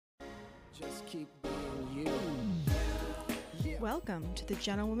Just keep being you. Welcome to the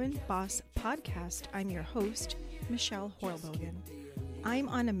Gentlewoman Boss Podcast. I'm your host, Michelle Horlbogen. I'm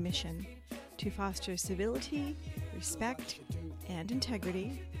on a mission to foster civility, respect, and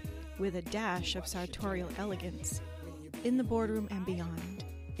integrity with a dash of sartorial elegance in the boardroom and beyond.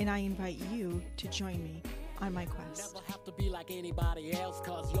 And I invite you to join me on my quest. Never have to be like anybody else,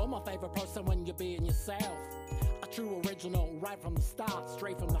 cause you're my favorite person when you're being yourself. A true original right from the start,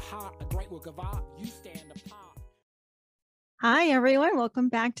 straight from the heart, a great work of art, you stand apart. Hi, everyone. Welcome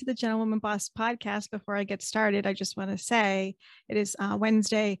back to the Gentlewoman Boss Podcast. Before I get started, I just want to say it is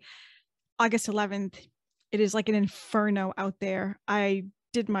Wednesday, August 11th. It is like an inferno out there. I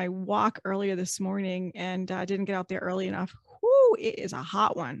did my walk earlier this morning and didn't get out there early enough. Whoo, it is a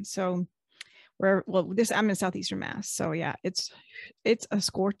hot one. So I'm in Southeastern Mass. So yeah, it's a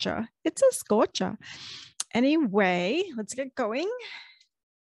scorcher. It's a scorcher. Anyway, let's get going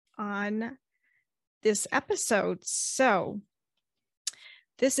on this episode. So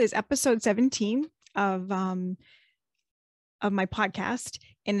this is episode 17 of my podcast,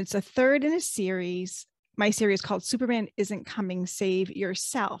 and it's a third in a series, my series called Superman Isn't Coming, Save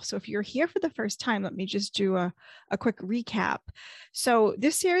Yourself. So if you're here for the first time, let me just do a quick recap. So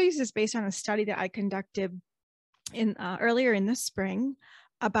this series is based on a study that I conducted earlier in the spring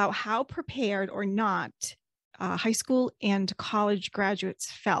about how prepared or not high school and college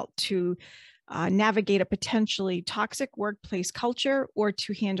graduates felt to navigate a potentially toxic workplace culture or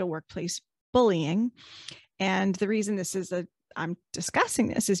to handle workplace bullying. And the reason I'm discussing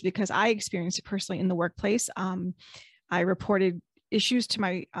this is because I experienced it personally in the workplace. I reported issues to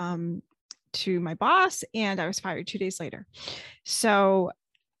my boss, and I was fired 2 days later. So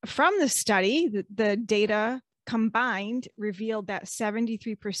from the study, the data combined revealed that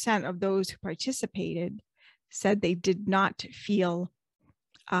 73% of those who participated said they did not feel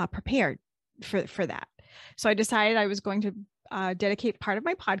prepared for that. So I decided I was going to dedicate part of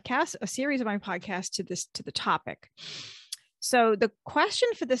my podcast, a series of my podcast, to the topic. So the question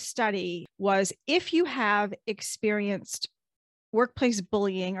for the study was, if you have experienced workplace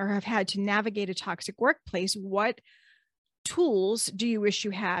bullying or have had to navigate a toxic workplace, what tools do you wish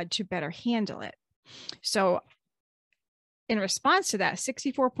you had to better handle it? So in response to that,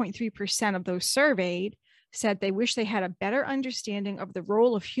 64.3% of those surveyed said they wish they had a better understanding of the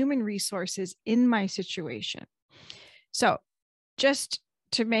role of human resources in my situation. So let's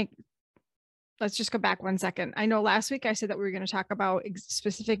just go back 1 second. I know last week I said that we were going to talk about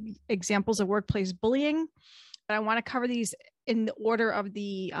specific examples of workplace bullying, but I want to cover these in the order of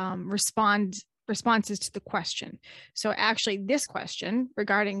the responses to the question. So actually this question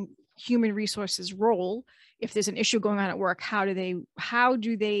regarding human resources role, if there's an issue going on at work, how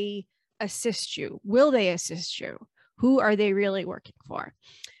do they assist you? Will they assist you? Who are they really working for?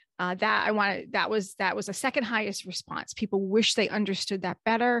 That was a second highest response. People wish they understood that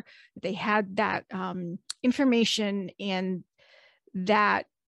better, that they had that information and that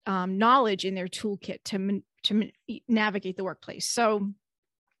knowledge in their toolkit to navigate the workplace. So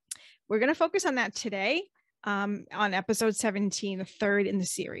we're going to focus on that today on episode 17, the third in the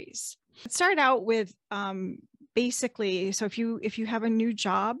series. Let's start out with basically, so if you have a new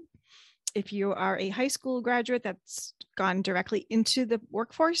job, if you are a high school graduate that's gone directly into the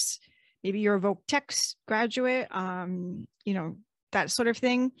workforce, maybe you're a Voc Techs graduate, that sort of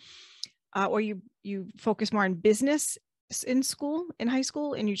thing, or you focus more on business in high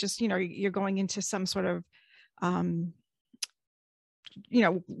school, and you just, you're going into some sort of,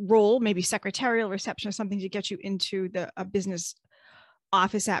 role, maybe secretarial, reception, or something to get you into a business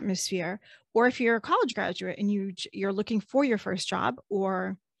office atmosphere. Or if you're a college graduate and you're looking for your first job,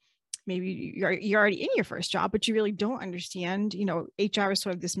 or maybe you're already in your first job, but you really don't understand, HR is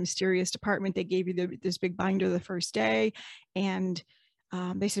sort of this mysterious department. They gave you this big binder the first day. And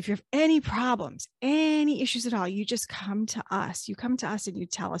they said, if you have any problems, any issues at all, you just come to us. You come to us and you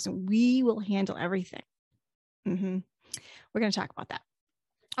tell us, and we will handle everything. We're going to talk about that.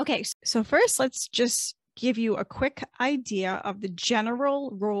 Okay. So first, let's just give you a quick idea of the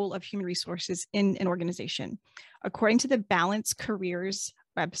general role of human resources in an organization. According to the Balance Careers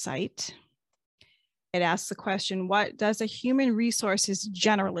website, it asks the question, what does a human resources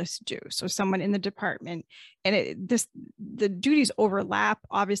generalist do? So someone in the department, and the duties overlap.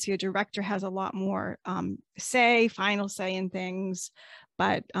 Obviously, a director has a lot more final say in things,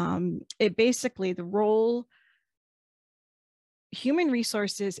 but it basically, the role human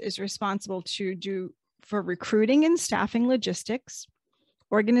resources is responsible to do for recruiting and staffing logistics,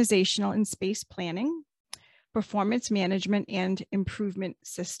 organizational and space planning, performance management and improvement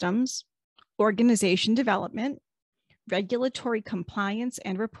systems, organization development, regulatory compliance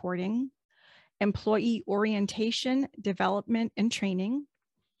and reporting, employee orientation, development, and training,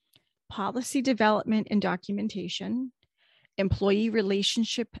 policy development and documentation, employee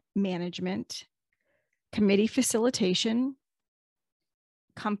relationship management, committee facilitation,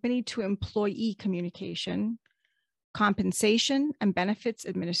 company to employee communication, compensation and benefits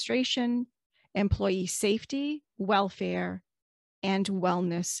administration, employee safety, welfare, and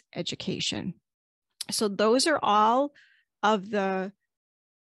wellness education. So those are all of the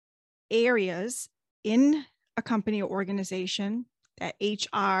areas in a company or organization that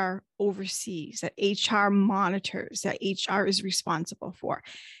HR oversees, that HR monitors, that HR is responsible for.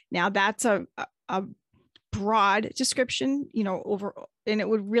 Now that's a broad description, and it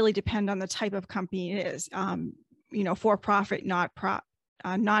would really depend on the type of company it is. For-profit,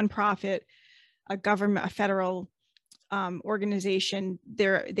 nonprofit, a government, a federal organization,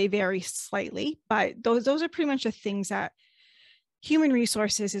 they vary slightly, but those are pretty much the things that human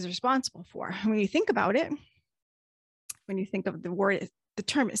resources is responsible for. When you think about it, when you think of the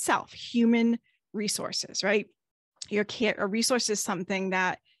term itself, human resources, right? A resource is something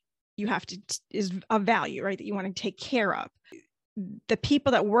that you have to, is of value, right? That you want to take care of. The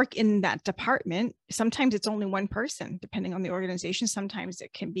people that work in that department, sometimes it's only one person, depending on the organization. Sometimes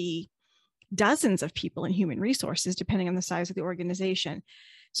it can be dozens of people in human resources, depending on the size of the organization.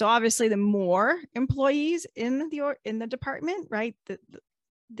 So obviously, the more employees in the department, right,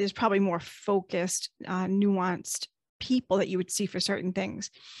 there's probably more focused, nuanced people that you would see for certain things.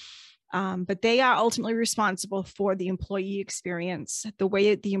 But they are ultimately responsible for the employee experience, the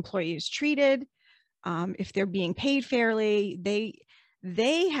way the employee is treated, if they're being paid fairly.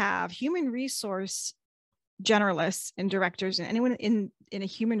 They have human resource generalists and directors, and anyone in a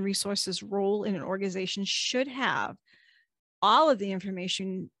human resources role in an organization should have all of the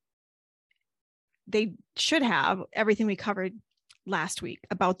information. They should have everything we covered last week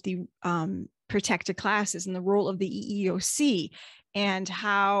about the protected classes and the role of the EEOC, and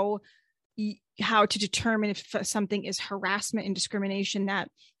how to determine if something is harassment and discrimination that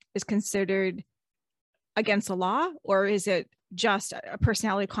is considered against the law, or is it just a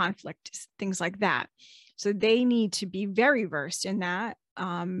personality conflict, things like that. So they need to be very versed in that.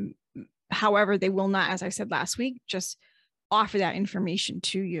 However, they will not, as I said last week, just offer that information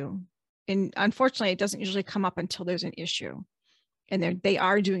to you. And unfortunately, it doesn't usually come up until there's an issue. And they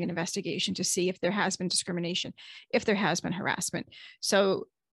are doing an investigation to see if there has been discrimination, if there has been harassment. So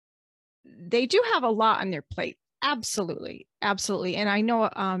they do have a lot on their plate. Absolutely. Absolutely. And I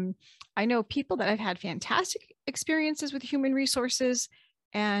know people that have had fantastic experiences with human resources,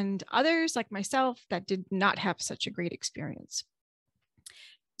 and others like myself that did not have such a great experience.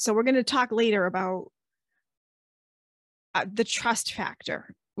 So we're going to talk later about the trust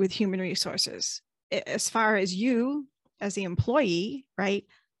factor with human resources. As far as you as the employee, right?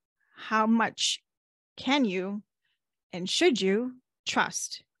 How much can you and should you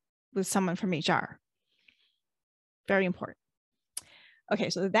trust with someone from HR? Very important. Okay,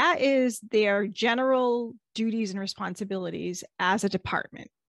 so that is their general duties and responsibilities as a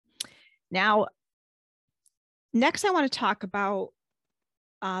department. Now, next I want to talk about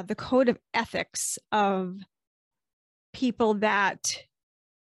the code of ethics of people that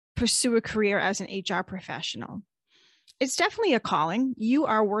pursue a career as an HR professional. It's definitely a calling. You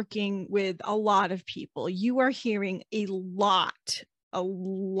are working with a lot of people. You are hearing a lot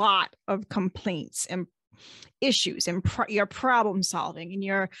of complaints and issues, and you're problem solving,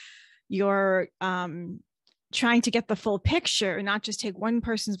 and you're trying to get the full picture and not just take one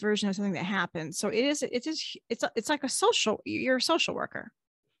person's version of something that happened. So it's like you're a social worker,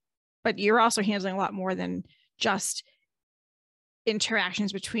 but you're also handling a lot more than just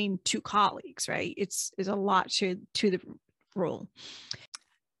interactions between two colleagues, right? There's a lot to the role.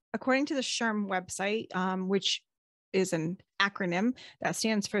 According to the SHRM website, which is an acronym that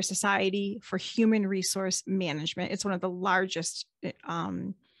stands for Society for Human Resource Management. It's one of the largest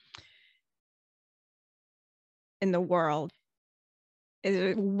in the world.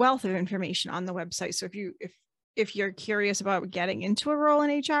 There's a wealth of information on the website. So if you're curious about getting into a role in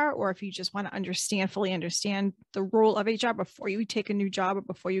HR, or if you just want to fully understand the role of HR before you take a new job or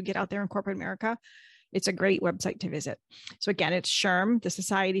before you get out there in corporate America, it's a great website to visit. So again, it's SHRM, the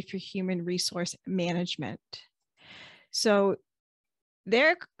Society for Human Resource Management. So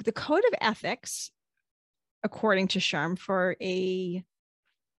the code of ethics, according to SHRM, for an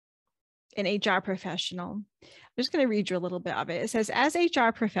HR professional, I'm just going to read you a little bit of it. It says, as HR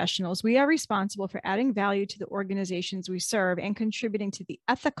professionals, we are responsible for adding value to the organizations we serve and contributing to the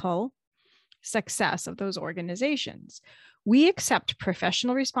ethical success of those organizations. We accept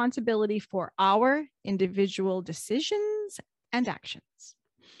professional responsibility for our individual decisions and actions.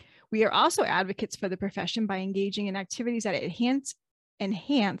 We are also advocates for the profession by engaging in activities that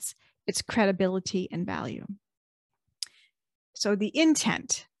enhance its credibility and value. So the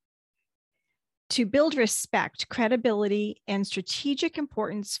intent: to build respect, credibility, and strategic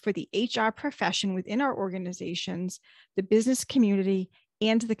importance for the HR profession within our organizations, the business community,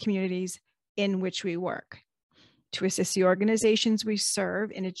 and the communities in which we work. To assist the organizations we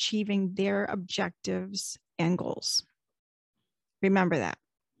serve in achieving their objectives and goals. Remember that.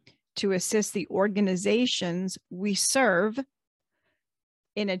 To assist the organizations we serve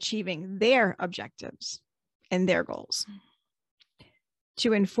in achieving their objectives and their goals.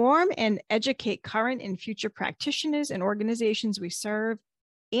 To inform and educate current and future practitioners and organizations we serve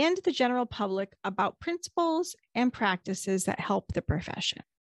and the general public about principles and practices that help the profession.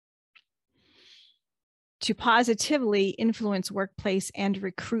 To positively influence workplace and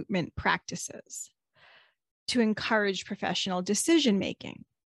recruitment practices. To encourage professional decision-making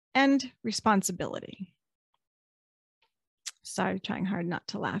and responsibility. Sorry, trying hard not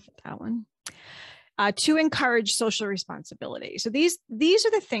to laugh at that one. To encourage social responsibility. So these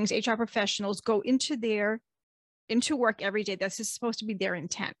are the things HR professionals go into work every day. This is supposed to be their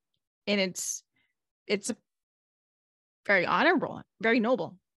intent. And it's a very honorable, very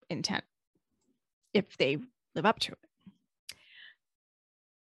noble intent if they live up to it.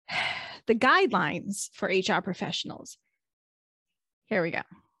 The guidelines for HR professionals. Here we go.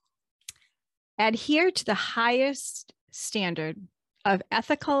 Adhere to the highest standard of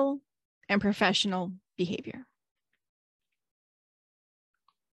ethical and professional behavior.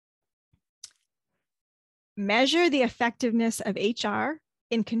 Measure the effectiveness of HR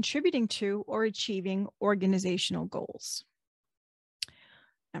in contributing to or achieving organizational goals.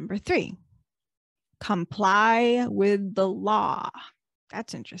 Number 3, comply with the law.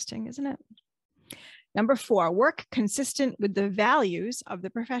 That's interesting, isn't it? Number 4, work consistent with the values of the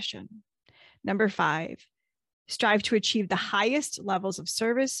profession. Number 5, strive to achieve the highest levels of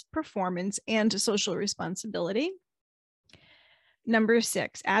service, performance, and social responsibility. Number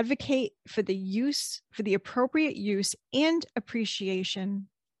 6, advocate for the appropriate use and appreciation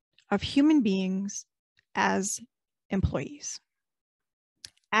of human beings as employees.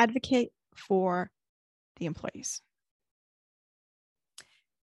 Advocate for the employees.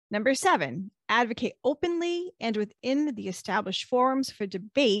 Number 7, advocate openly and within the established forums for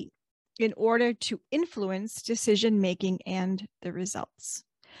debate in order to influence decision-making and the results.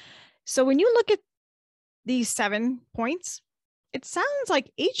 So when you look at these 7 points, it sounds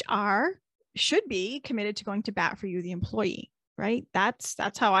like HR should be committed to going to bat for you, the employee, right? That's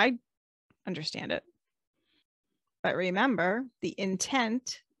how I understand it. But remember, the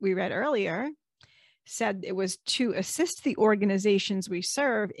intent we read earlier said it was to assist the organizations we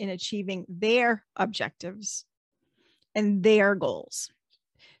serve in achieving their objectives and their goals.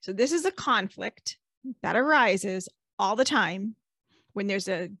 So this is a conflict that arises all the time when there's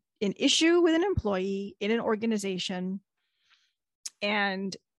an issue with an employee in an organization,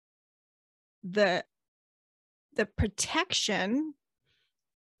 and the protection,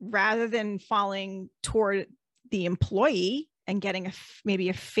 rather than falling toward the employee and getting maybe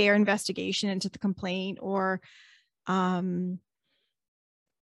a fair investigation into the complaint, or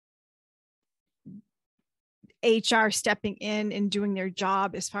HR stepping in and doing their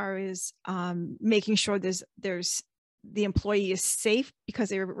job as far as making sure there's the employee is safe because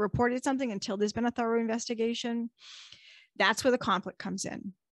they reported something until there's been a thorough investigation. That's where the conflict comes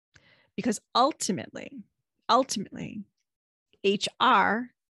in, because ultimately, HR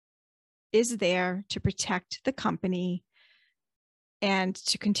is there to protect the company and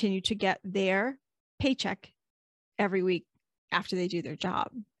to continue to get their paycheck every week after they do their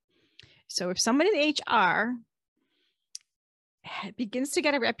job. So if someone in HR begins to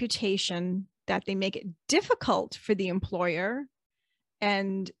get a reputation that they make it difficult for the employer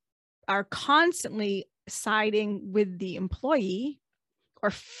and are constantly siding with the employee or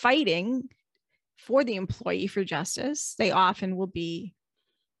fighting for the employee for justice, they often will be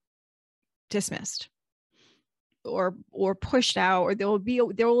dismissed or pushed out, or there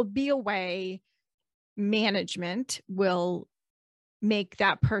will be a way management will make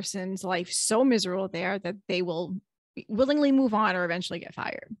that person's life so miserable there that they will willingly move on or eventually get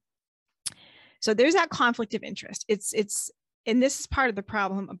fired. So there's that conflict of interest. And this is part of the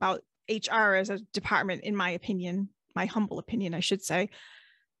problem about HR as a department, in my opinion, my humble opinion, I should say.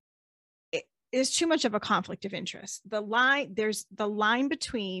 It is too much of a conflict of interest. There's the line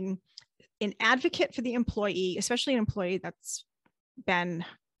between an advocate for the employee, especially an employee that's been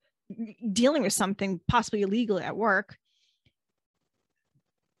dealing with something possibly illegal at work,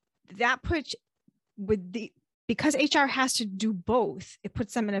 that puts with because HR has to do both, it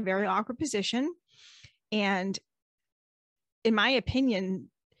puts them in a very awkward position. And in my opinion,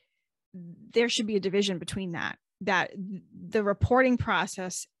 there should be a division between that the reporting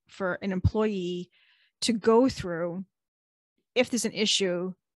process for an employee to go through, if there's an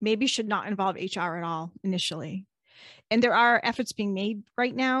issue, maybe should not involve HR at all initially. And there are efforts being made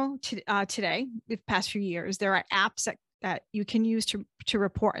right now today, the past few years. There are apps that you can use to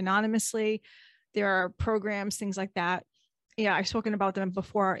report anonymously. There are programs, things like that. Yeah, I've spoken about them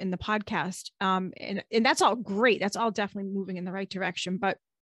before in the podcast. And that's all great. That's all definitely moving in the right direction. But,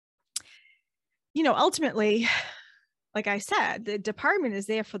 ultimately, like I said, the department is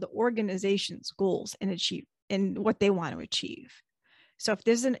there for the organization's goals and what they want to achieve. So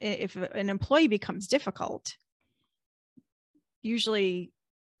if an employee becomes difficult, usually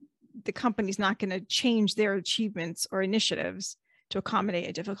the company's not going to change their achievements or initiatives to accommodate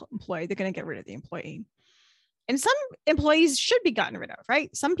a difficult employee. They're going to get rid of the employee. And some employees should be gotten rid of,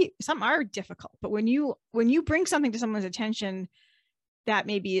 right? Some are difficult, but when you bring something to someone's attention that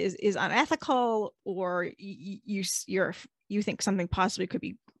maybe is unethical, or you think something possibly could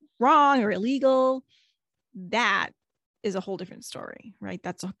be wrong or illegal, that is a whole different story, right?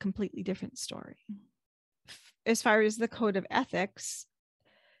 That's a completely different story. As far as the code of ethics,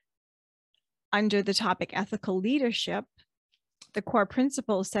 under the topic ethical leadership, the core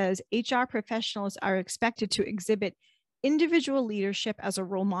principle says HR professionals are expected to exhibit individual leadership as a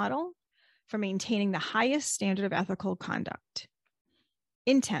role model for maintaining the highest standard of ethical conduct.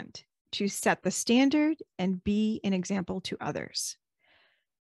 Intent: to set the standard and be an example to others.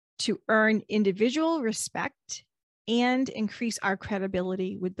 To earn individual respect and increase our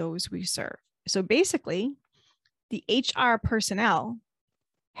credibility with those we serve. So basically, the HR personnel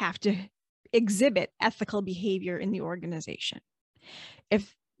have to exhibit ethical behavior in the organization.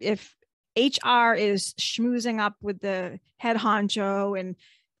 If HR is schmoozing up with the head honcho and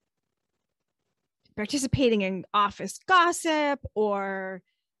participating in office gossip, or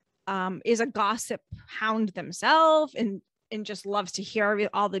is a gossip hound themselves and just loves to hear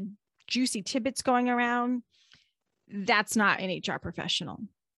all the juicy tidbits going around, that's not an HR professional.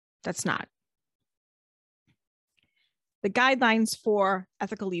 That's not. The guidelines for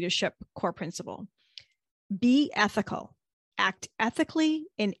ethical leadership core principle: be ethical. Act ethically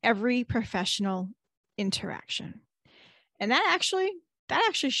in every professional interaction. And that actually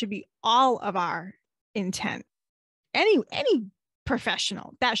should be all of our intent. Any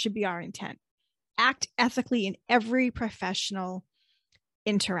professional, that should be our intent. Act ethically in every professional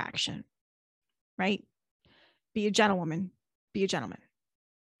interaction, right? Be a gentlewoman, be a gentleman.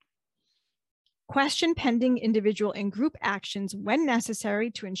 Question pending individual and group actions when necessary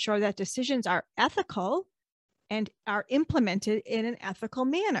to ensure that decisions are ethical and are implemented in an ethical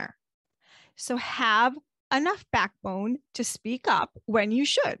manner. So have enough backbone to speak up when you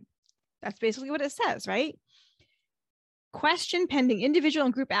should. That's basically what it says, right? Question pending individual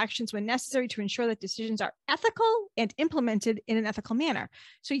and group actions when necessary to ensure that decisions are ethical and implemented in an ethical manner.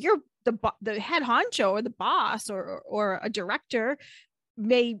 So you're the head honcho or the boss or a director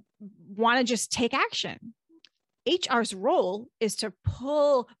may want to just take action. HR's role is to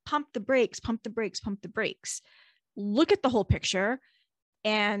pump the brakes, look at the whole picture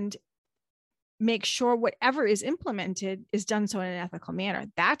and make sure whatever is implemented is done so in an ethical manner.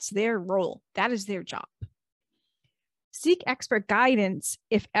 That's their role. That is their job. Seek expert guidance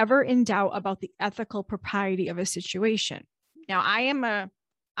if ever in doubt about the ethical propriety of a situation. Now, I'm a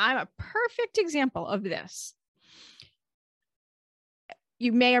perfect example of this.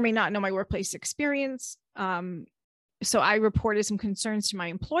 You may or may not know my workplace experience. So I reported some concerns to my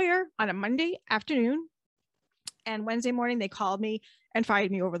employer on a Monday afternoon, and Wednesday morning they called me and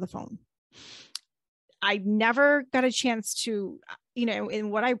fired me over the phone. I never got a chance to,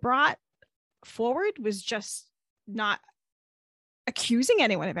 and what I brought forward was just not accusing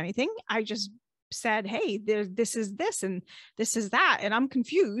anyone of anything. I just said, hey, this is this and this is that, and I'm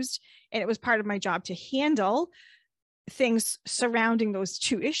confused. And it was part of my job to handle things surrounding those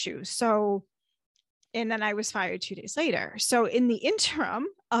two issues. So, and then I was fired 2 days later. So in the interim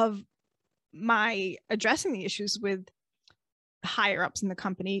of my addressing the issues with higher ups in the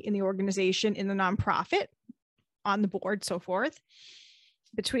company, in the organization, in the nonprofit, on the board, so forth,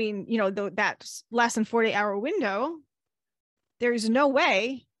 between, that less than 48-hour window, there's no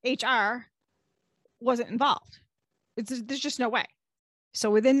way HR wasn't involved. There's just no way.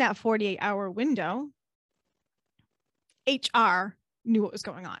 So within that 48-hour window, HR knew what was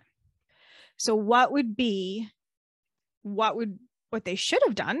going on. So what they should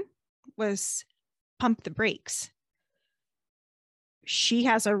have done was pump the brakes. She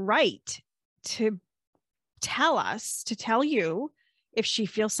has a right to tell you if she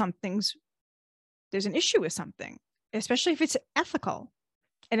feels there's an issue with something, especially if it's ethical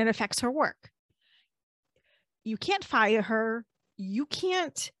and it affects her work. You can't fire her. You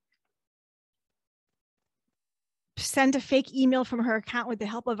can't send a fake email from her account with the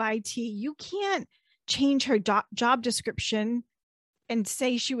help of IT. You can't change her job description and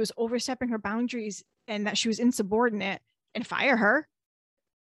say she was overstepping her boundaries and that she was insubordinate and fire her.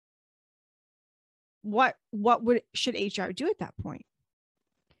 What should HR do at that point?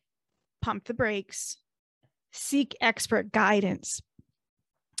 Pump the brakes, seek expert guidance,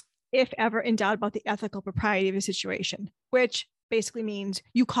 if ever in doubt about the ethical propriety of a situation, which basically means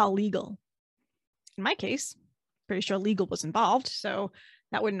you call legal. In my case, pretty sure legal was involved, so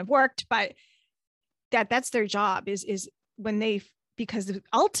that wouldn't have worked, but that's their job is when they, because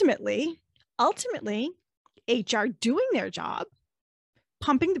ultimately HR doing their job,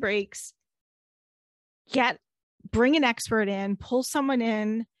 pumping the brakes, bring an expert in, pull someone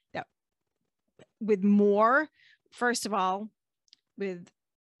in that with more, first of all, with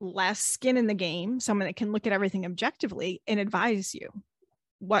less skin in the game, someone that can look at everything objectively and advise you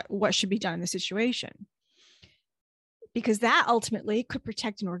what should be done in the situation. Because that ultimately could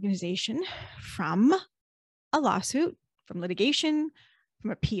protect an organization from a lawsuit, from litigation,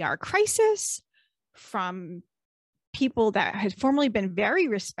 from a PR crisis, from people that had formerly been very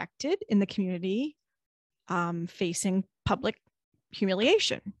respected in the community facing public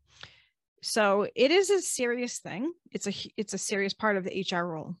humiliation. So it is a serious thing. It's a serious part of the HR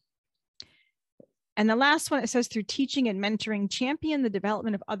role. And the last one, it says, through teaching and mentoring, champion the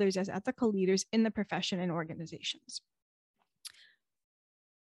development of others as ethical leaders in the profession and organizations.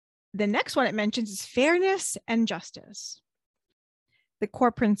 The next one it mentions is fairness and justice. The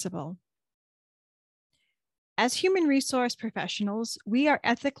core principle. As human resource professionals, we are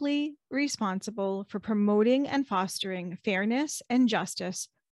ethically responsible for promoting and fostering fairness and justice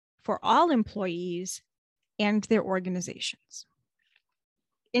for all employees and their organizations.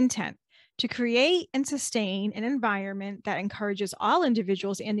 Intent: to create and sustain an environment that encourages all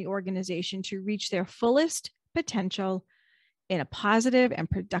individuals and the organization to reach their fullest potential in a positive and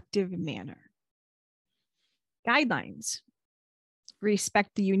productive manner. Guidelines: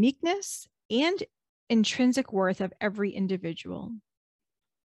 respect the uniqueness and intrinsic worth of every individual.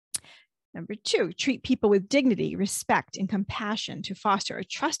 Number 2, treat people with dignity, respect, and compassion to foster a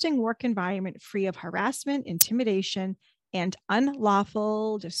trusting work environment free of harassment, intimidation, and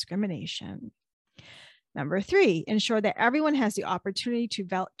unlawful discrimination. Number 3, ensure that everyone has the opportunity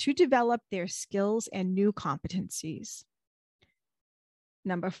to develop their skills and new competencies.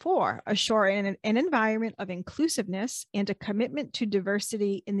 Number 4, assure an environment of inclusiveness and a commitment to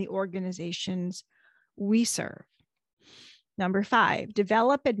diversity in the organizations we serve. Number 5,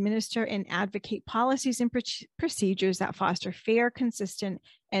 develop, administer, and advocate policies and procedures that foster fair, consistent,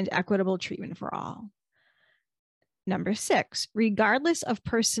 and equitable treatment for all. Number 6, regardless of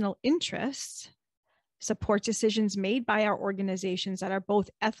personal interests, support decisions made by our organizations that are both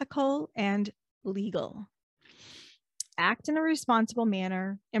ethical and legal. Act in a responsible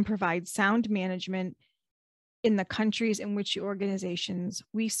manner and provide sound management in the countries in which the organizations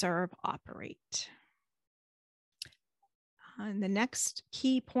we serve operate. And the next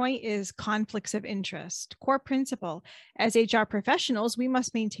key point is conflicts of interest. Core principle: as HR professionals, we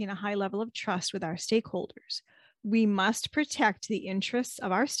must maintain a high level of trust with our stakeholders. We must protect the interests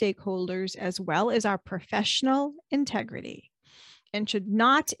of our stakeholders as well as our professional integrity, and should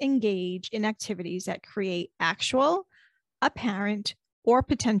not engage in activities that create actual, apparent, or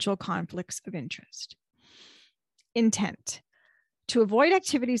potential conflicts of interest. Intent: to avoid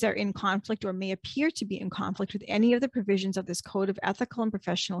activities that are in conflict or may appear to be in conflict with any of the provisions of this Code of Ethical and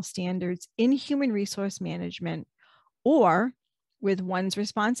Professional Standards in human resource management, or with one's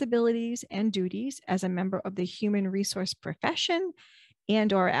responsibilities and duties as a member of the human resource profession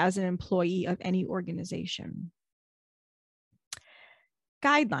and or as an employee of any organization.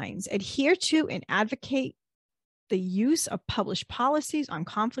 Guidelines: adhere to and advocate the use of published policies on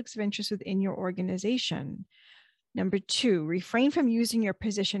conflicts of interest within your organization. Number 2, refrain from using your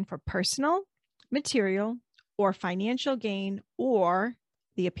position for personal, material, or financial gain or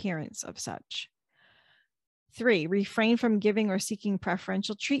the appearance of such. 3, refrain from giving or seeking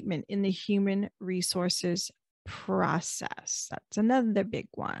preferential treatment in the human resources process. That's another big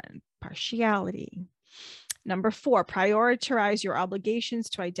one. Partiality. Number 4, prioritize your obligations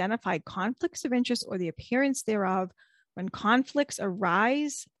to identify conflicts of interest or the appearance thereof. When conflicts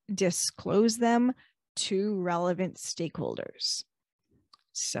arise, disclose them to relevant stakeholders.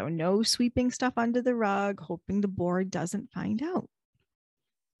 So no sweeping stuff under the rug, hoping the board doesn't find out.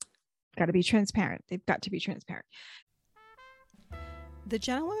 Got to be transparent. They've got to be transparent. The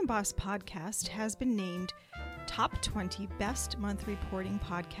Gentlewoman Boss podcast has been named Top 20 Best Month Reporting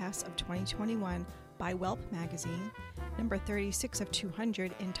Podcasts of 2021 by Whelp Magazine, number 36 of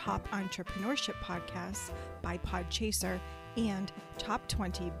 200 in Top Entrepreneurship Podcasts by Podchaser, and Top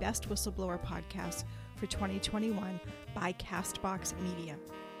 20 Best Whistleblower Podcasts for 2021 by Castbox Media.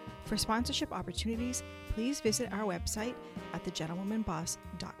 For sponsorship opportunities, please visit our website at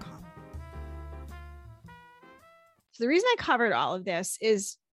thegentlewomanboss.com. So the reason I covered all of this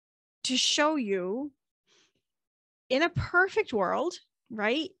is to show you, in a perfect world,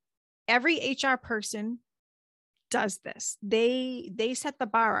 right? Every HR person does this. They set the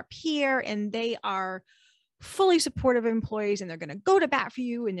bar up here, and they are fully supportive of employees, and they're going to go to bat for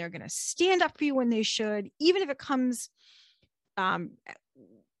you, and they're going to stand up for you when they should, even if it causes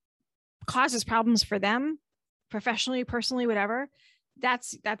problems for them, professionally, personally, whatever.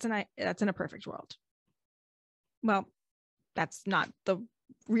 That's in a perfect world. Well, that's not the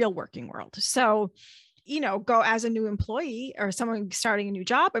real working world. So, go as a new employee or someone starting a new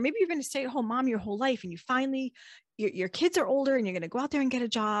job, or maybe you've been a stay-at-home mom your whole life, and you finally, your kids are older, and you're going to go out there and get a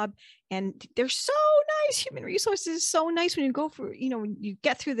job. And they're so nice. Human resources is so nice when you go for, when you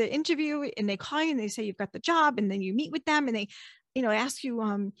get through the interview and they call you and they say you've got the job, and then you meet with them and they, ask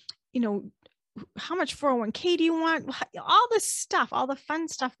you, how much 401k do you want? All this stuff, all the fun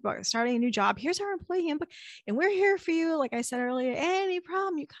stuff about starting a new job. Here's our employee handbook, and we're here for you. Like I said earlier, any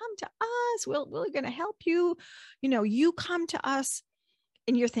problem, you come to us. We're going to help you. You come to us,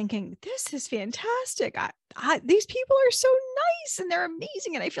 and you're thinking, this is fantastic. These people are so nice, and they're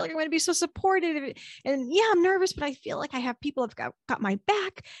amazing, and I feel like I'm going to be so supported. And yeah, I'm nervous, but I feel like I have people have got my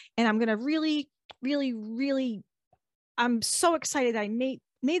back, and I'm going to really, really, really. I'm so excited. I made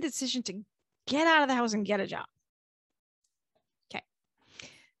the decision to get out of the house and get a job. Okay.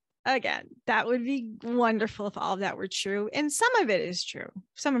 Again, that would be wonderful if all of that were true. And some of it is true.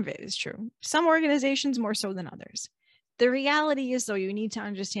 Some organizations more so than others. The reality is, though, you need to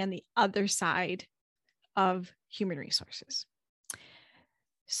understand the other side of human resources.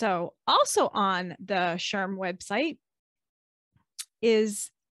 So also on the SHRM website is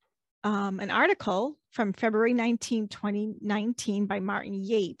an article from February 19, 2019 by Martin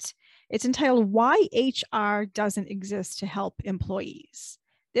Yates. It's entitled, Why HR Doesn't Exist to Help Employees.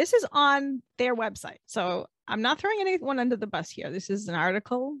 This is on their website. So I'm not throwing anyone under the bus here. This is an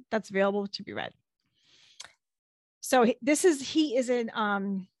article that's available to be read. So he's an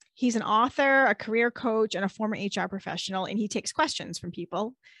author, a career coach, and a former HR professional, and he takes questions from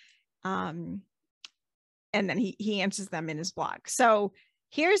people. And then he answers them in his blog. So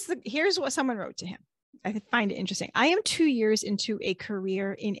here's what someone wrote to him. I find it interesting. I am 2 years into a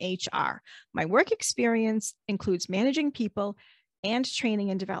career in HR. My work experience includes managing people and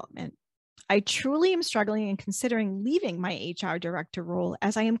training and development. I truly am struggling and considering leaving my HR director role,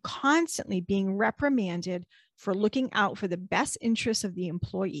 as I am constantly being reprimanded for looking out for the best interests of the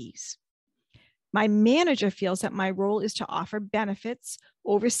employees. My manager feels that my role is to offer benefits,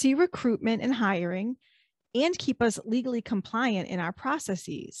 oversee recruitment and hiring, and keep us legally compliant in our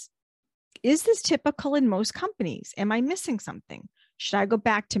processes. Is this typical in most companies? Am I missing something? Should I go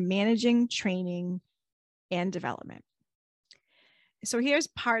back to managing, training, and development? So here's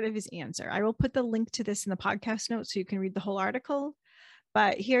part of his answer. I will put the link to this in the podcast notes so you can read the whole article.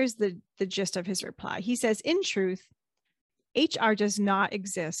 But here's the gist of his reply. He says, in truth, HR does not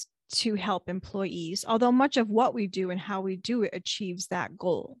exist to help employees, although much of what we do and how we do it achieves that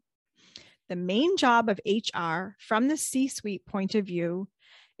goal. The main job of HR from the C-suite point of view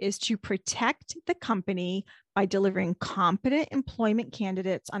is to protect the company by delivering competent employment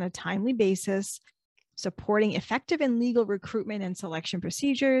candidates on a timely basis, supporting effective and legal recruitment and selection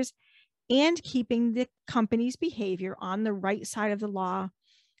procedures, and keeping the company's behavior on the right side of the law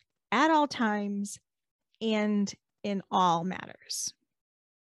at all times and in all matters.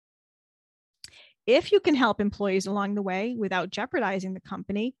 If you can help employees along the way without jeopardizing the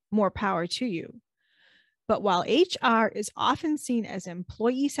company, more power to you. But while HR is often seen as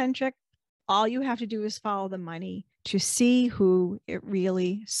employee-centric, all you have to do is follow the money to see who it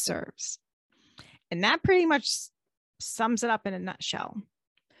really serves. And that pretty much sums it up in a nutshell.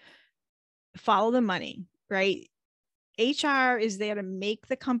 Follow the money, right? HR is there to make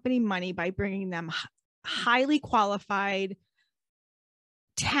the company money by bringing them highly qualified,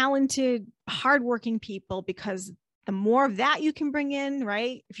 talented, hardworking people, because the more of that you can bring in,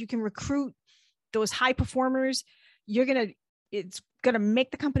 right? If you can recruit those high performers, it's gonna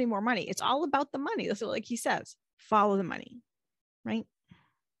make the company more money. It's all about the money. That's what, like he says, follow the money, right?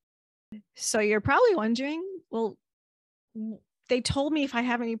 So you're probably wondering, well, they told me if I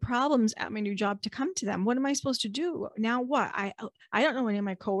have any problems at my new job to come to them. What am I supposed to do now? What? I don't know any of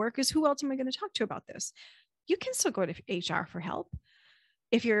my coworkers. Who else am I going to talk to about this? You can still go to HR for help.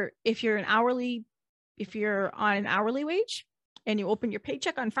 If you're on an hourly wage and you open your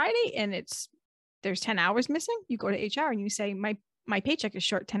paycheck on Friday and there's 10 hours missing, you go to HR and you say, my paycheck is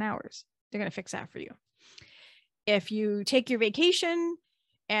short 10 hours. They're going to fix that for you. If you take your vacation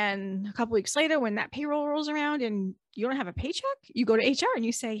and a couple weeks later, when that payroll rolls around and you don't have a paycheck, you go to HR and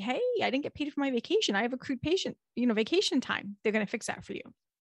you say, hey, I didn't get paid for my vacation. I have accrued vacation time. They're going to fix that for you.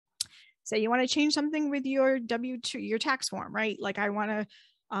 Say you want to change something with your W-2, your tax form, right? Like I want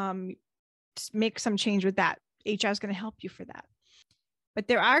to make some change with that. HR is going to help you for that. But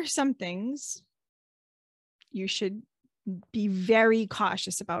there are some things you should be very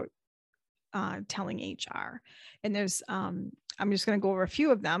cautious about telling HR. And there's, I'm just going to go over a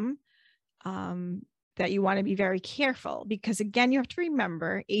few of them that you want to be very careful, because again, you have to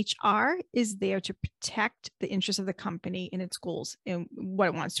remember HR is there to protect the interests of the company and its goals and what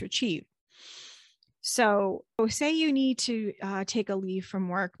it wants to achieve. So say you need to take a leave from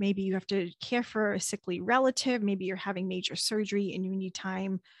work. Maybe you have to care for a sickly relative. Maybe you're having major surgery and you need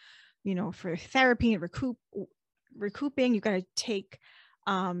time, for therapy and recouping. You got to take,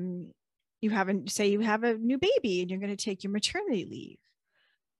 you have a new baby and you're going to take your maternity leave.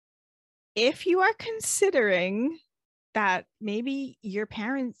 If you are considering that maybe your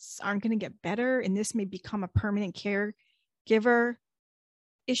parents aren't going to get better and this may become a permanent caregiver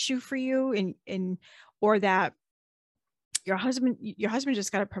issue for you, and or that your husband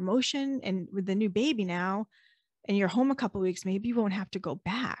just got a promotion and with the new baby now and you're home a couple of weeks, maybe you won't have to go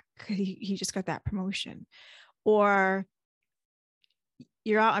back. He just got that promotion. Or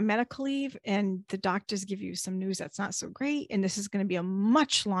you're out on medical leave and the doctors give you some news that's not so great, and this is going to be a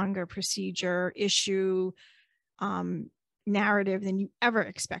much longer procedure, issue, narrative than you ever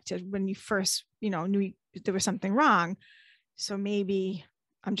expected when you first, knew there was something wrong. So maybe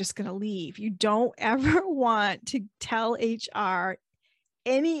I'm just going to leave. You don't ever want to tell HR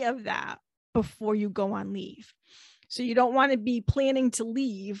any of that before you go on leave. So you don't want to be planning to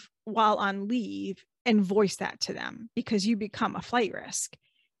leave while on leave and voice that to them, because you become a flight risk.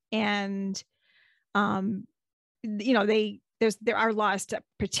 And, there are laws that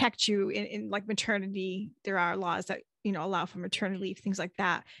protect you in like maternity. There are laws that, allow for maternity leave, things like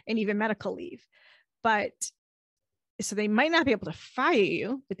that, and even medical leave. But so they might not be able to fire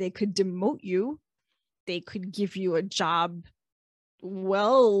you, but they could demote you. They could give you a job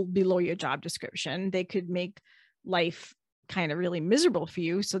well below your job description. They could make life kind of really miserable for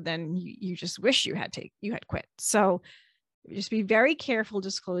you. So then you just wish you had quit. So just be very careful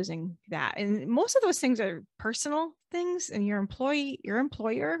disclosing that. And most of those things are personal things, and your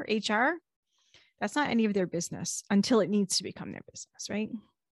employer, HR, that's not any of their business until it needs to become their business, right?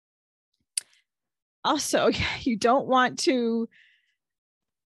 Also, you don't want to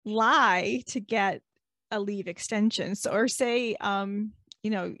lie to get a leave extension. So, or say,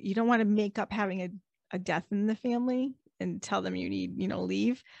 you don't want to make up having a death in the family and tell them you need,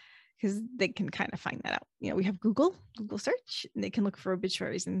 leave, because they can kind of find that out. We have Google search, and they can look for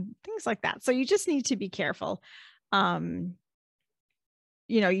obituaries and things like that. So you just need to be careful. You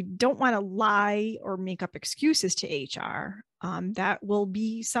don't want to lie or make up excuses to HR. That will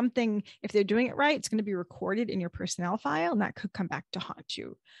be something, if they're doing it right, it's going to be recorded in your personnel file, and that could come back to haunt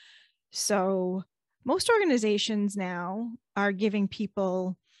you. So most organizations now are giving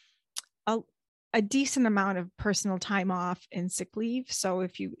people a decent amount of personal time off and sick leave. So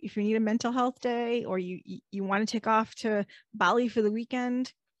if you need a mental health day, or you want to take off to Bali for the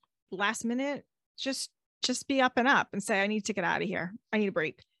weekend, last minute, just be up and up and say, I need to get out of here. I need a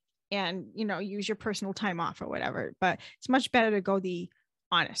break, and, use your personal time off or whatever. But it's much better to go the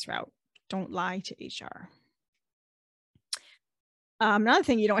honest route. Don't lie to HR. Another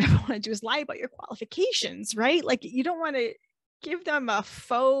thing you don't ever want to do is lie about your qualifications, right? Like, you don't want to give them a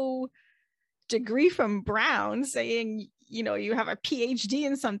faux degree from Brown saying, you have a PhD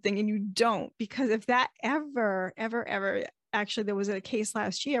in something and you don't, because if that ever, actually, there was a case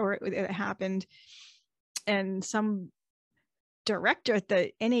last year where it happened, and some director at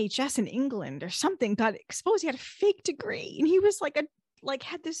the NHS in England or something got exposed. He had a fake degree, and he was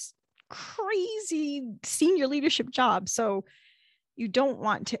had this crazy senior leadership job. So you don't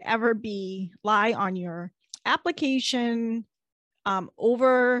want to ever lie on your application,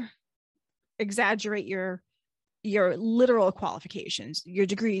 over exaggerate your literal qualifications, your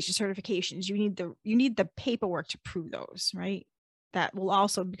degrees, your certifications. You need the paperwork to prove those, right? That will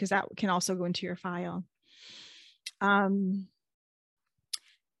also, because that can also go into your file.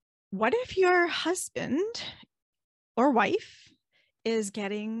 What if your husband or wife is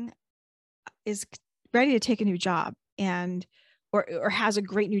ready to take a new job and or has a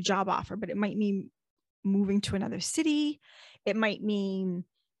great new job offer, but it might mean moving to another city. It might mean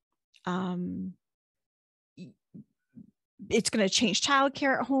it's going to change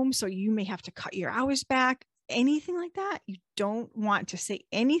childcare at home, so you may have to cut your hours back. Anything like that, you don't want to say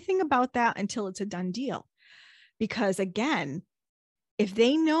anything about that until it's a done deal. Because again, if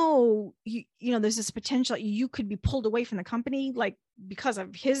they know there's this potential you could be pulled away from the company, like because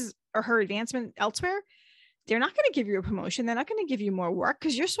of his or her advancement elsewhere, they're not going to give you a promotion. They're not going to give you more work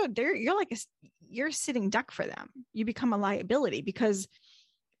because you're a sitting duck for them. You become a liability because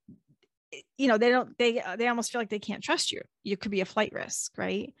they almost feel like they can't trust you. You could be a flight risk,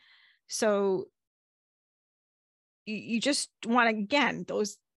 right? So you just want to, again,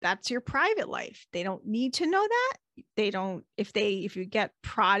 that's your private life. They don't need to know that. They don't, if you get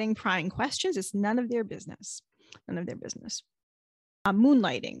prying questions, it's none of their business.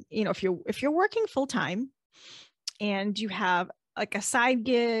 Moonlighting, if you're working full time and you have like a side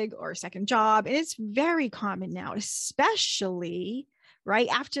gig or a second job, and it's very common now, especially right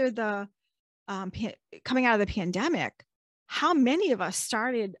after the coming out of the pandemic. How many of us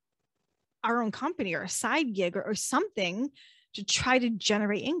started our own company or a side gig or something to try to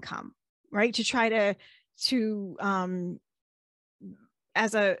generate income, right? To try to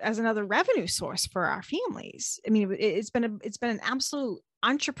as another revenue source for our families. I mean, it's been an absolute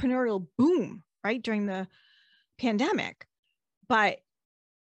entrepreneurial boom, right, during the pandemic. But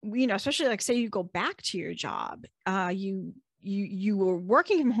especially like say you go back to your job, you were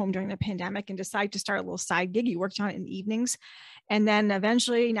working from home during the pandemic and decide to start a little side gig. You worked on it in the evenings, and then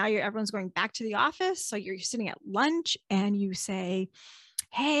eventually now everyone's going back to the office. So you're sitting at lunch and you say,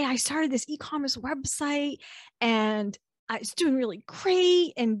 hey, I started this e-commerce website and it's doing really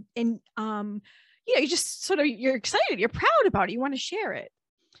great. And you just you're excited, you're proud about it, you want to share it.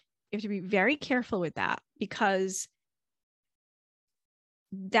 You have to be very careful with that, because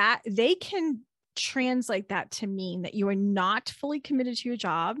that they can translate that to mean that you are not fully committed to your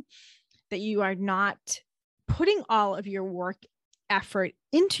job, that you are not putting all of your work effort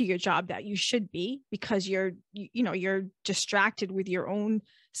into your job that you should be, because you're distracted with your own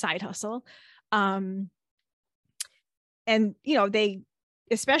side hustle. And they,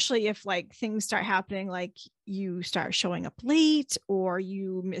 especially if like things start happening, like you start showing up late or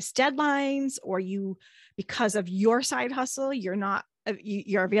you miss deadlines, or because of your side hustle, your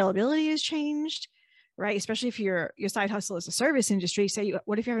availability has changed, right? Especially if your side hustle is a service industry. Say,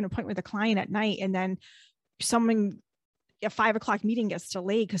 what if you have an appointment with a client at night and then a 5 o'clock meeting gets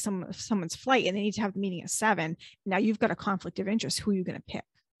delayed because someone's flight and they need to have the meeting at 7. Now you've got a conflict of interest. Who are you going to pick?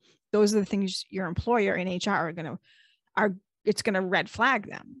 Those are the things your employer and HR it's going to red flag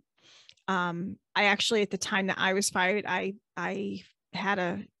them. I actually, at the time that I was fired, I had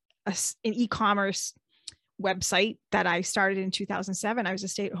an e-commerce website that I started in 2007. I was a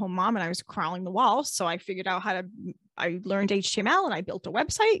stay-at-home mom and I was crawling the walls. So I figured out I learned HTML and I built a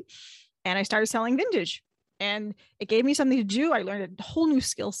website and I started selling vintage. And it gave me something to do. I learned a whole new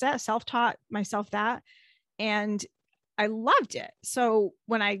skill set, self-taught myself that, and I loved it. So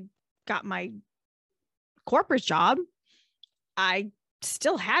when I got my corporate job, I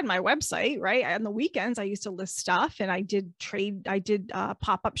still had my website, right? On the weekends, I used to list stuff and I did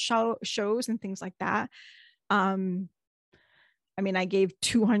pop-up shows and things like that. I mean, I gave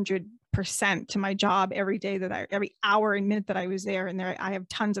 200% to my job every every hour and minute that I was there. And I have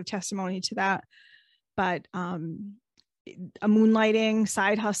tons of testimony to that. But a moonlighting,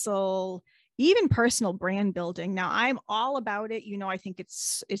 side hustle, even personal brand building. Now I'm all about it. I think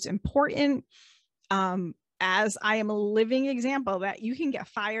it's important, as I am a living example that you can get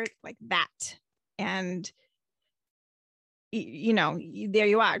fired like that. And, there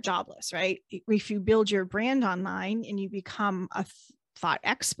you are, jobless, right? If you build your brand online and you become a thought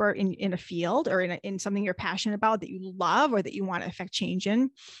expert in a field or in something you're passionate about, that you love or that you want to affect change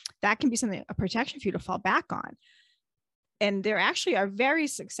in, that can be a protection for you to fall back on. And there actually are very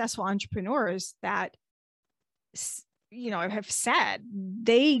successful entrepreneurs that, have said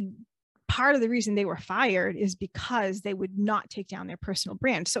part of the reason they were fired is because they would not take down their personal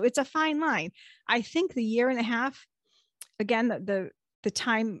brand. So it's a fine line. I think the year and a half, again, the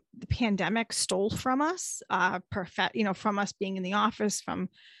time the pandemic stole from us, from us being in the office,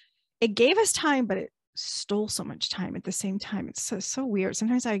 it gave us time, but it stole so much time at the same time. It's so weird.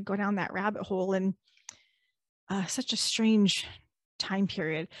 Sometimes I go down that rabbit hole, and such a strange time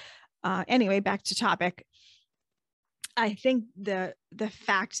period. Anyway, back to topic. I think the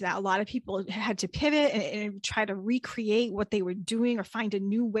fact that a lot of people had to pivot and try to recreate what they were doing or find a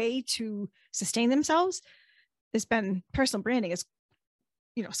new way to sustain themselves, personal branding is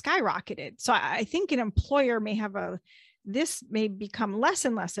skyrocketed. So I think an employer this may become less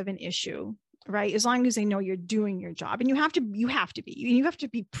and less of an issue, right? As long as they know you're doing your job, and you have to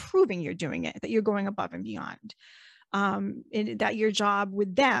be proving you're doing it, that you're going above and beyond, and that your job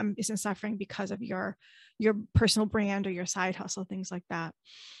with them isn't suffering because of your personal brand or your side hustle, things like that.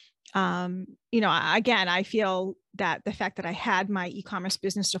 Again, I feel that the fact that I had my e-commerce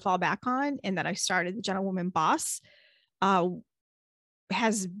business to fall back on, and that I started the Gentlewoman Boss,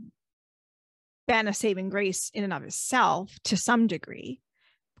 has been a saving grace in and of itself to some degree.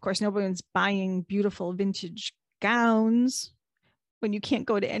 Of course, nobody's buying beautiful vintage gowns when you can't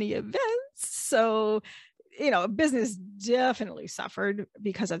go to any events. So, business definitely suffered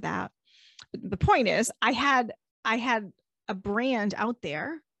because of that. But the point is, I had a brand out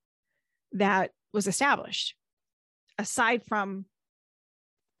there that was established aside from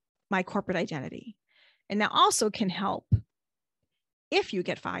my corporate identity. And that also can help if you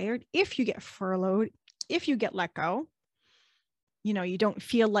get fired, if you get furloughed, if you get let go. You don't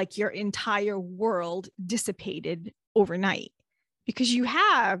feel like your entire world dissipated overnight, because you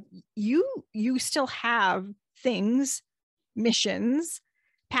still have things, missions,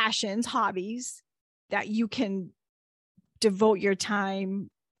 passions, hobbies that you can devote your time,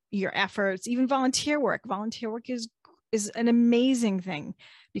 your efforts, even volunteer work. Volunteer work is an amazing thing,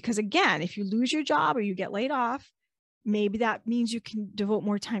 because again, if you lose your job or you get laid off, maybe that means you can devote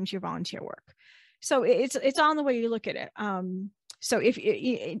more time to your volunteer work. So it's on the way you look at it. So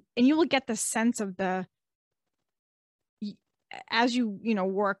and you will get the sense of as you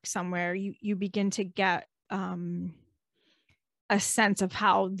work somewhere, you begin to get a sense of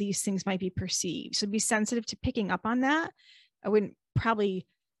how these things might be perceived. So be sensitive to picking up on that. I wouldn't probably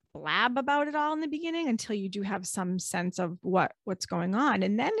blab about it all in the beginning until you do have some sense of what's going on.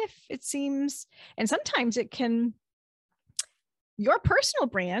 And then if it seems, and sometimes your personal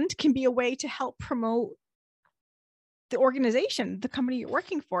brand can be a way to help promote the organization, the company you're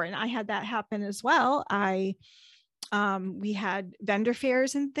working for. And I had that happen as well. We had vendor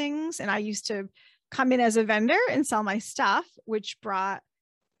fairs and things, and I used to come in as a vendor and sell my stuff, which brought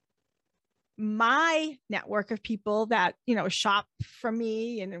my network of people that, shop from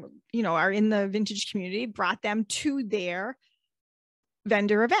me and, are in the vintage community, brought them to their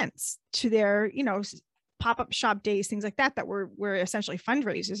vendor events, to their, pop-up shop days, things like that were essentially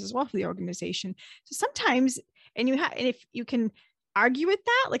fundraisers as well for the organization. So sometimes, and if you can argue with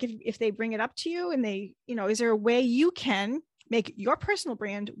that, like if they bring it up to you and they, is there a way you can make your personal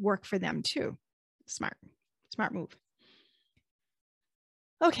brand work for them too? Smart move.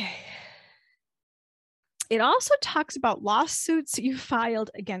 Okay. It also talks about lawsuits you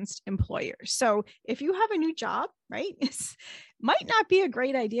filed against employers. So if you have a new job, right, it might not be a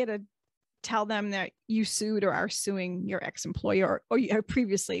great idea to tell them that you sued or are suing your ex-employer, or you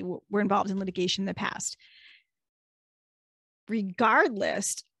previously were involved in litigation in the past.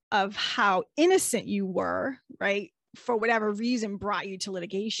 Regardless of how innocent you were, right, for whatever reason brought you to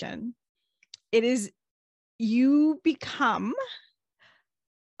litigation, you become,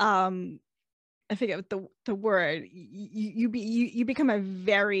 I forget the word, you become a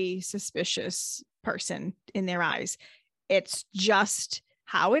very suspicious person in their eyes. It's just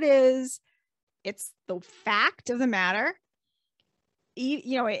how it is. It's the fact of the matter.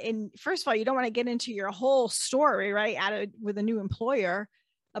 And first of all, you don't want to get into your whole story, right, with a new employer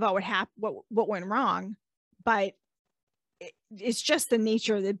about what happened, what went wrong, but it's just the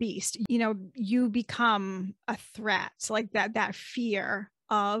nature of the beast. You become a threat. So like that fear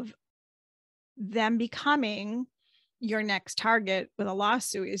of them becoming your next target with a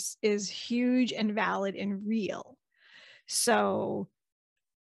lawsuit is huge and valid and real. So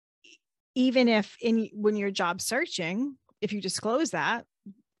even if when you're job searching, if you disclose that,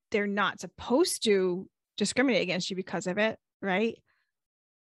 they're not supposed to discriminate against you because of it, right?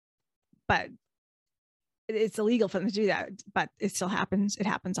 But it's illegal for them to do that, but it still happens. It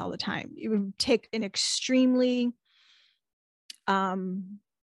happens all the time. It would take an extremely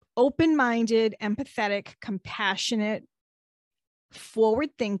open-minded, empathetic, compassionate,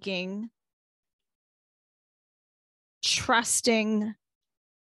 forward-thinking, trusting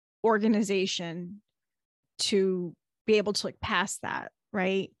organization to be able to pass that,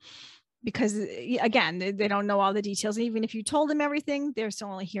 right? Because again, they don't know all the details. And even if you told them everything, they're still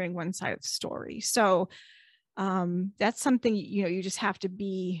only hearing one side of the story. So that's something, you just have to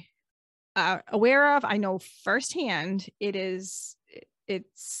be aware of. I know firsthand it's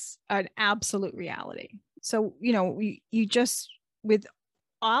an absolute reality. So, you just, with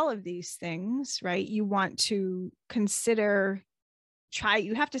all of these things, right, you want to consider,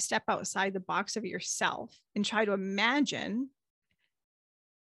 you have to step outside the box of yourself and try to imagine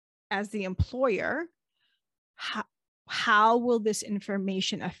as the employer, how will this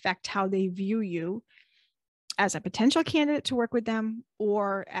information affect how they view you as a potential candidate to work with them,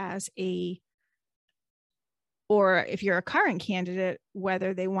 or if you're a current candidate,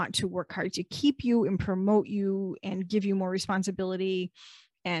 whether they want to work hard to keep you and promote you and give you more responsibility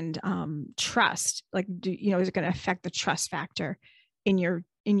and trust. Like, is it going to affect the trust factor with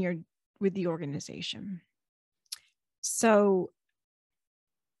the organization? So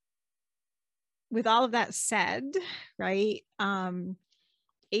with all of that said, right,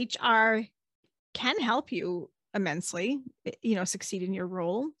 HR can help you immensely, succeed in your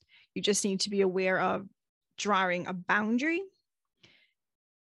role. You just need to be aware of drawing a boundary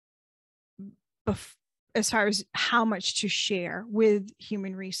as far as how much to share with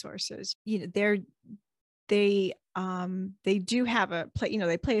human resources. They do have a play,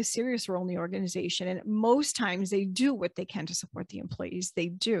 they play a serious role in the organization, and most times they do what they can to support the employees. They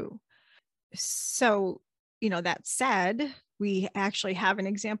do. So, that said, we actually have an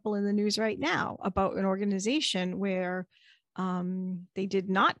example in the news right now about an organization where they did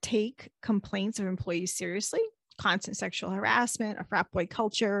not take complaints of employees seriously, constant sexual harassment, a frat boy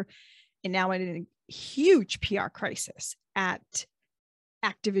culture, and now in a huge PR crisis at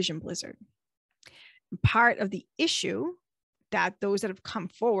Activision Blizzard. Part of the issue that those that have come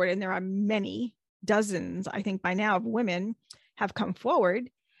forward, and there are many, dozens, I think by now, of women have come forward,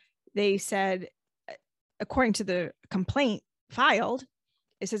 they said, according to the complaint filed,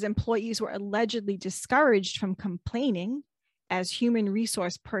 it says employees were allegedly discouraged from complaining as human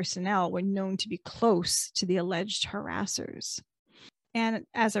resource personnel were known to be close to the alleged harassers. And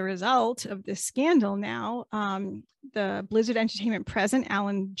as a result of this scandal now, the Blizzard Entertainment president,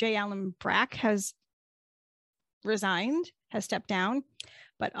 Alan Brack, has resigned, has stepped down,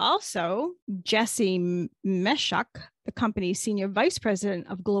 but also Jesse Meshuk, the company's senior vice president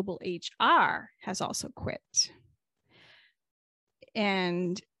of global HR, has also quit.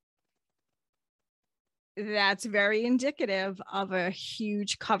 And that's very indicative of a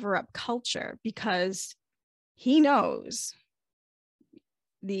huge cover-up culture, because he knows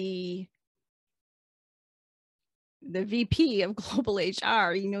the VP of global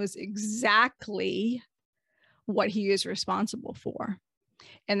HR, he knows exactly what he is responsible for.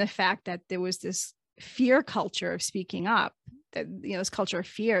 And the fact that there was this fear culture of speaking up, that, this culture of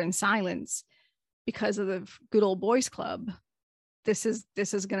fear and silence because of the good old boys club, this is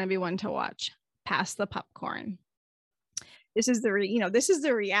going to be one to watch. Pass the popcorn. This is the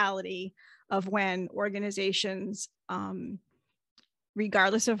reality of when organizations,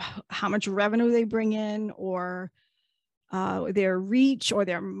 regardless of how much revenue they bring in, or their reach, or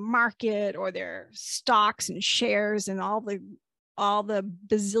their market, or their stocks and shares, and all the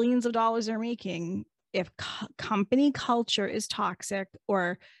bazillions of dollars they're making, if company culture is toxic,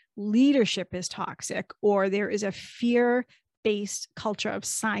 or leadership is toxic, or there is a fear-based culture of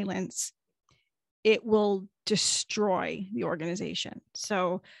silence, it will destroy the organization.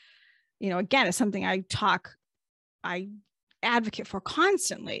 So, again, it's something I advocate for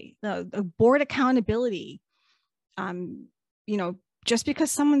constantly. The board accountability. Just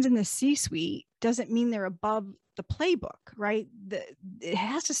because someone's in the C-suite doesn't mean they're above the playbook, right? It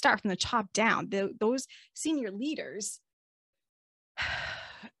has to start from the top down. Those senior leaders,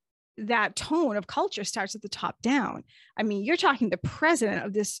 that tone of culture starts at the top down. I mean, you're talking the president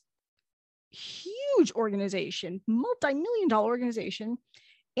of this huge organization, multi-million-dollar organization,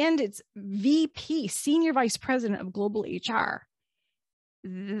 and its VP, senior vice president of global HR.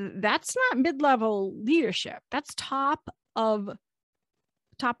 That's not mid-level leadership. That's top of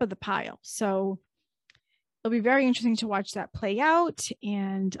the pile. So it'll be very interesting to watch that play out.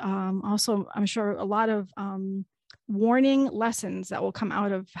 And also, I'm sure a lot of warning lessons that will come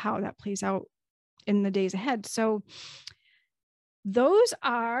out of how that plays out in the days ahead. So those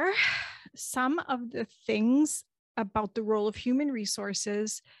are some of the things about the role of human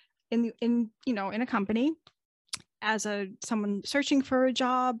resources in a company, as someone searching for a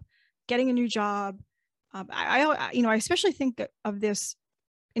job, getting a new job. I especially think of this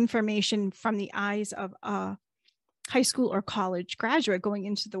information from the eyes of a high school or college graduate going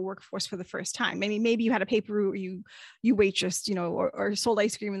into the workforce for the first time. Maybe you had a paper route, or you waitressed, or sold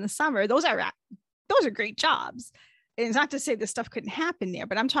ice cream in the summer. Those are great jobs. And it's not to say this stuff couldn't happen there,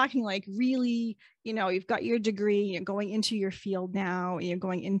 but I'm talking like really, you've got your degree, you're going into your field now, and you're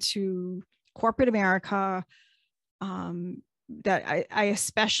going into corporate America. That I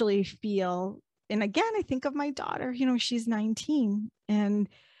especially feel, and again, I think of my daughter, she's 19, and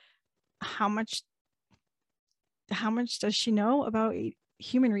how much does she know about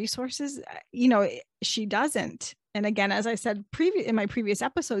human resources? She doesn't. And again, as I said in my previous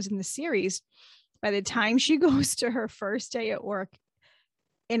episodes in the series, by the time she goes to her first day at work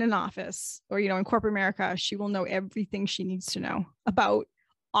in an office or, in corporate America, she will know everything she needs to know about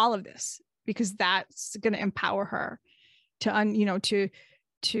all of this, because that's going to empower her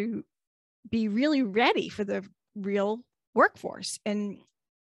to be really ready for the real workforce. And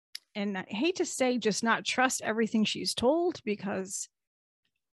I hate to say, just not trust everything she's told, because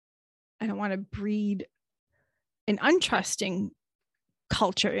I don't want to breed an untrusting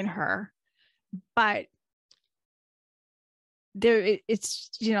culture in her. But it's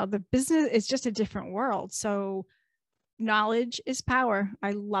the business is just a different world. So knowledge is power.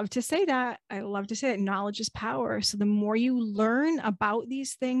 I love to say that. Knowledge is power. So the more you learn about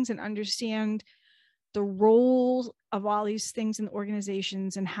these things and understand the role of all these things in the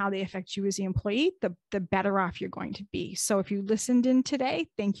organizations and how they affect you as the employee, the better off you're going to be. So if you listened in today,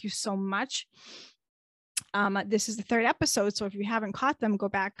 thank you so much. This is the third episode. So if you haven't caught them, go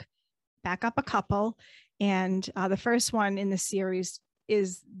back up a couple. And the first one in the series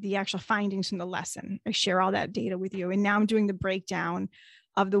is the actual findings from the lesson. I share all that data with you. And now I'm doing the breakdown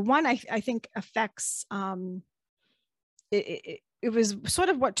of the one I think affects, it was sort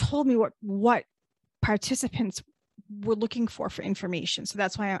of what told me what participants were looking for information. So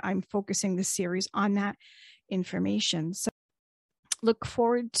that's why I'm focusing this series on that information. So look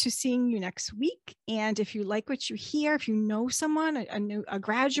forward to seeing you next week. And if you like what you hear, if you know someone, a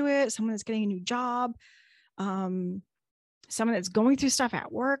graduate, someone that's getting a new job, someone that's going through stuff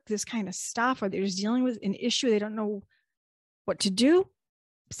at work, this kind of stuff, or they're just dealing with an issue, they don't know what to do,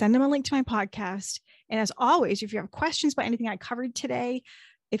 send them a link to my podcast. And as always, if you have questions about anything I covered today,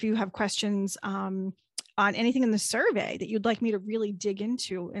 if you have questions on anything in the survey that you'd like me to really dig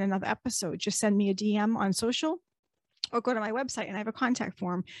into in another episode, just send me a DM on social or go to my website, and I have a contact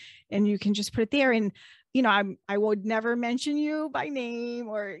form, and you can just put it there. And I would never mention you by name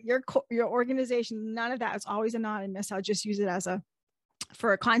or your organization. None of that. It's always anonymous. I'll just use it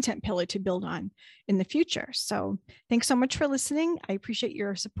for a content pillar to build on in the future. So thanks so much for listening. I appreciate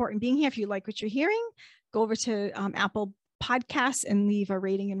your support and being here. If you like what you're hearing, go over to Apple Podcasts and leave a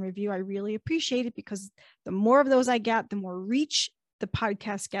rating and review. I really appreciate it, because the more of those I get, the more reach the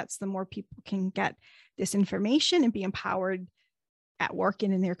podcast gets, the more people can get this information and be empowered at work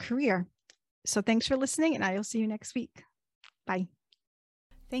and in their career. So thanks for listening, and I'll see you next week. Bye.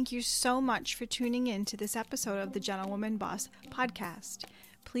 Thank you so much for tuning in to this episode of the Gentlewoman Boss podcast.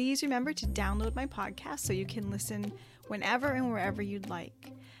 Please remember to download my podcast so you can listen whenever and wherever you'd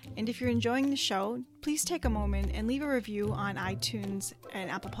like. And if you're enjoying the show, please take a moment and leave a review on iTunes and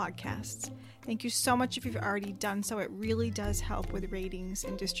Apple Podcasts. Thank you so much if you've already done so. It really does help with ratings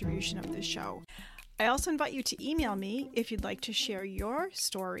and distribution of the show. I also invite you to email me if you'd like to share your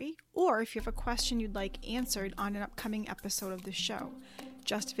story, or if you have a question you'd like answered on an upcoming episode of the show.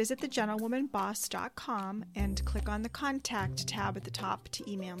 Just visit thegentlewomanboss.com and click on the contact tab at the top to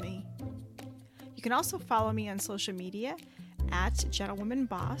email me. You can also follow me on social media at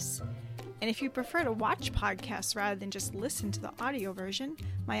gentlewomanboss. And if you prefer to watch podcasts rather than just listen to the audio version,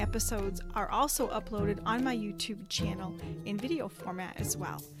 my episodes are also uploaded on my YouTube channel in video format as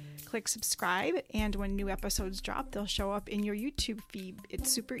well. Click subscribe, and when new episodes drop, they'll show up in your YouTube feed.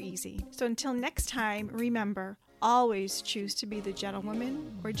 It's super easy. So until next time, remember, always choose to be the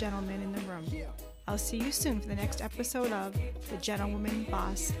gentlewoman or gentleman in the room. I'll see you soon for the next episode of the Gentlewoman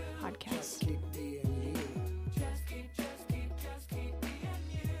Boss podcast.